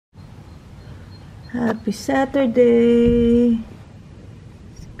Happy Saturday.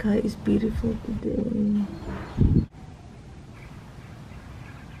 Sky is beautiful today.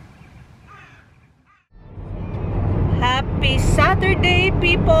 Happy Saturday,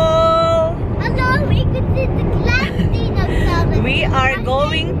 people! Hello, we could see the glass dinosaur. We are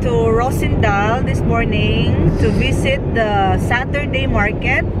going to Roosendaal this morning to visit the Saturday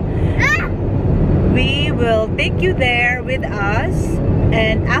market. We will take you there with us,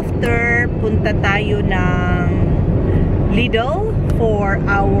 and after punta tayo ng Lidl for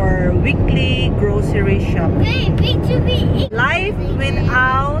our weekly grocery shopping. Life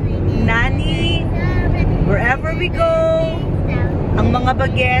without nanny. Wherever we go, ang mga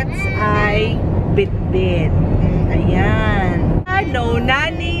bagets ay bit-bit. Ayan. No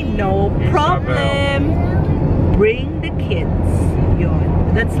nanny, no problem. Bring the kids.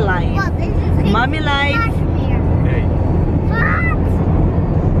 Yun. That's life. Mommy life.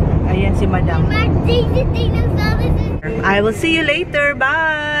 Ayan si Madam. I will see you later.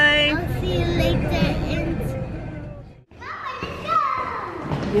 Bye. I'll see you later.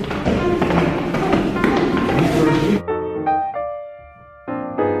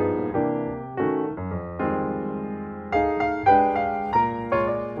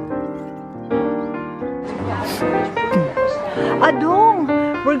 Adong,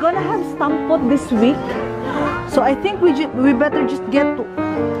 we're gonna have stampot this week, so I think we better just get to.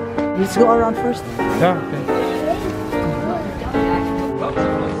 Let's go around first. Yeah. Okay.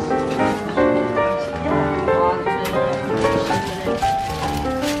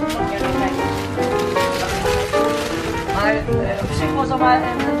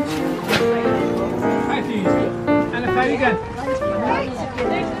 En een vijf again.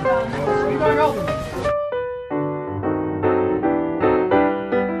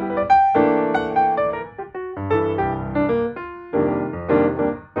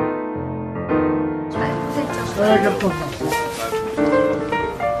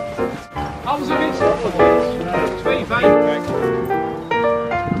 Alles er iets. 2,5.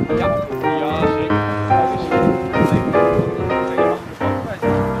 Ja. Ja, zeker.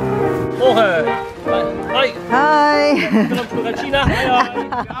 Morgen. Hoi. Hi. Welkom vanuit China.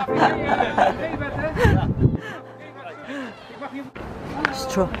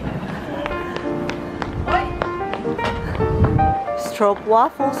 Stroke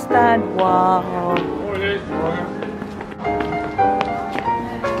waffle stand. Wow.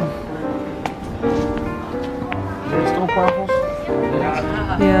 Stroopwafels?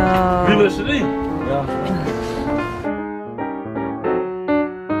 Ja. Wie was er niet? Ja.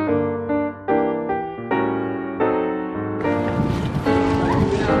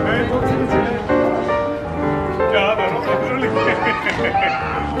 Ja, daarom bedoel ik.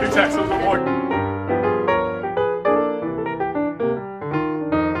 Ik zeg zo mooi.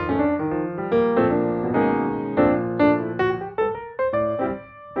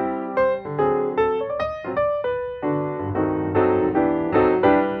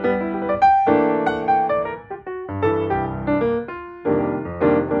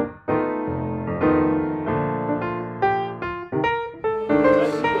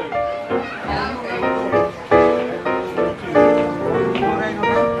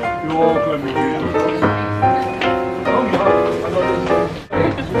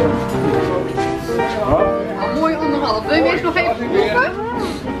 Mooi onderhalf. Wil je eerst nog even proeven?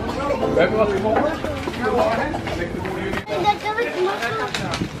 We hebben wat gevonden.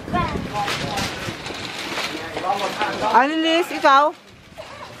 Annelies, ikaw?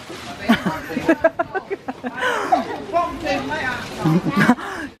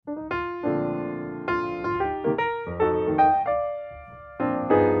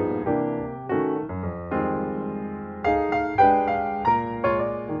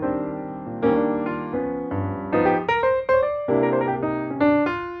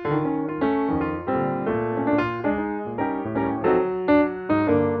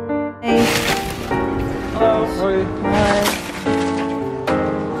 Hoi. Hi.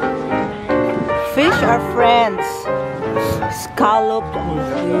 Fish are friends. Scallop.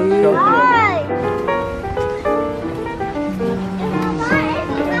 Hi.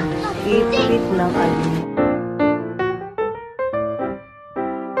 Ipit lang ano.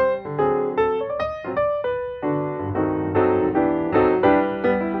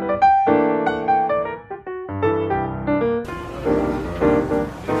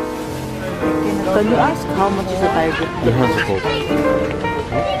 Can you ask how much is the target?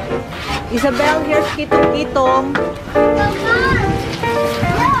 Isabel, here's kitong-kitong.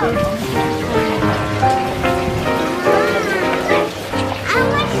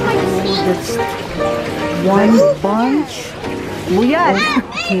 That's one bunch. Buyat.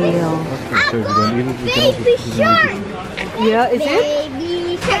 kale. Okay, so if you don't eat it, we can also Baby put it in shark. Yeah, is it?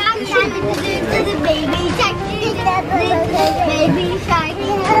 Baby shark. Baby shark. Baby shark.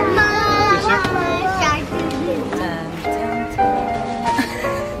 Mama shark.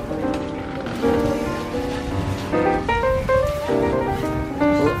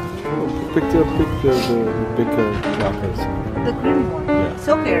 Pick the big crackers. The green one. Yeah. It's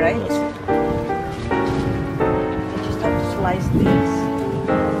okay, right? Yes. I just have to slice these.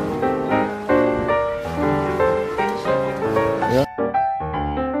 Yeah.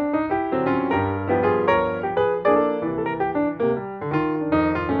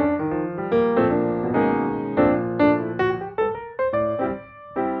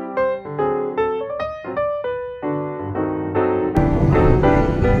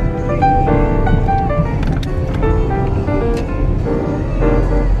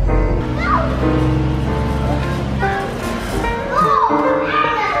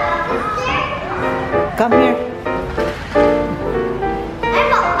 Come here. I'm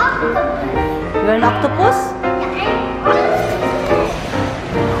an octopus. You're an octopus?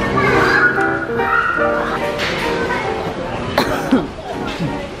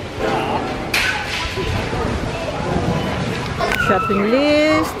 Shopping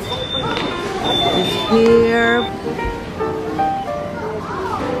list is here.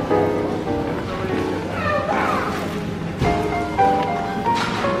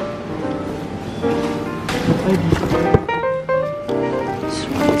 So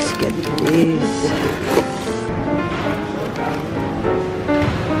let's get this.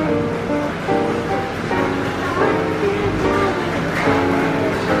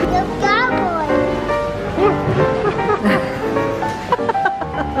 The cowboy.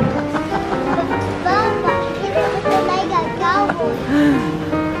 Mama, it looks like a cowboy.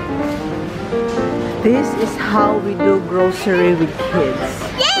 This is how we do grocery with kids.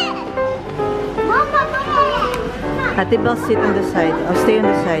 Yeah! Mama, mama. Ate Belle, sit on the side. I'll stay on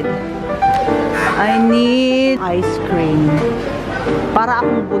the side. I need ice cream. Para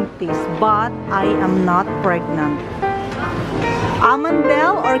akong buntis, but I am not pregnant. Almond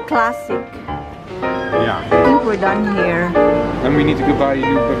or classic? Yeah. I think we're done here. And we need to go buy a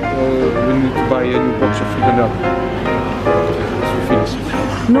new box of Roosendaal. So finish.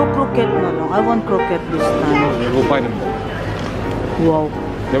 No croquette na lang. I want croquette this time. We'll buy them. Wow.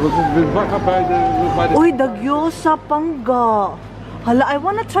 Yeah, we'll buy the. Uy, the gyoza pangga. Hala, I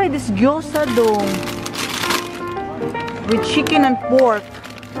wanna try this gyoza dong. With chicken and pork.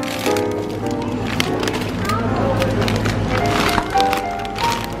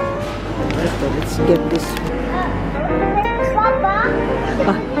 Let's get this. Papa.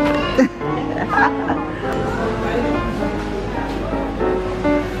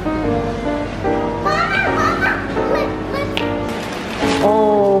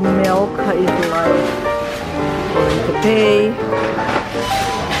 Oh, milk is life. Going to pay.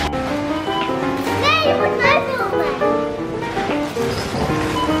 Hey, what's that doing?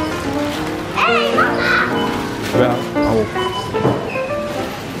 Hey, mama. Well, oh.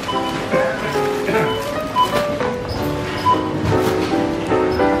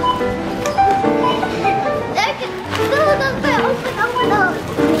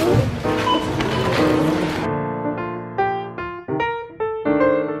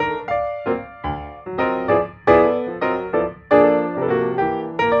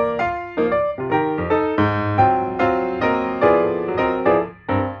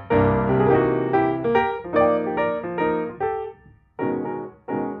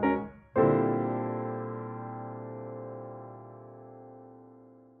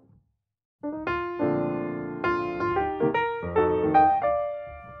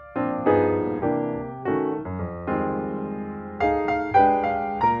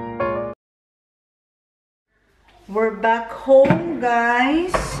 We're back home,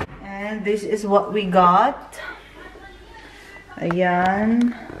 guys. And this is what we got.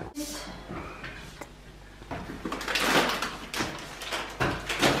 Ayan.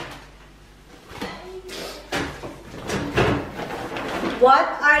 What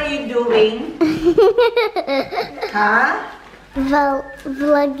are you doing? Huh?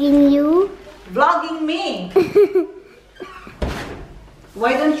 Vlogging you. Vlogging me.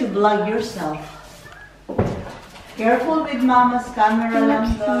 Why don't you vlog yourself? Careful with Mama's camera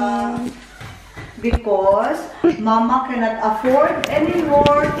lang ga. Because Mama cannot afford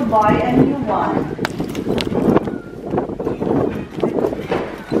anymore to buy a new one.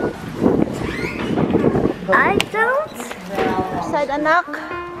 I don't. Side anak.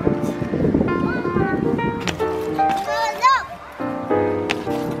 Look.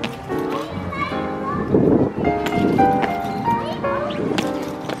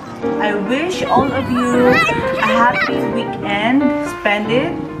 I wish all of you a happy weekend. Spend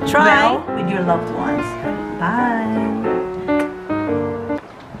it well with your loved ones. Bye.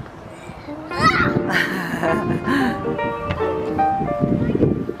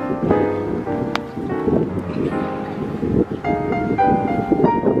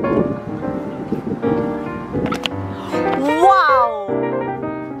 Wow!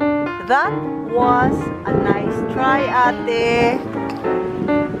 That was a nice try, ate.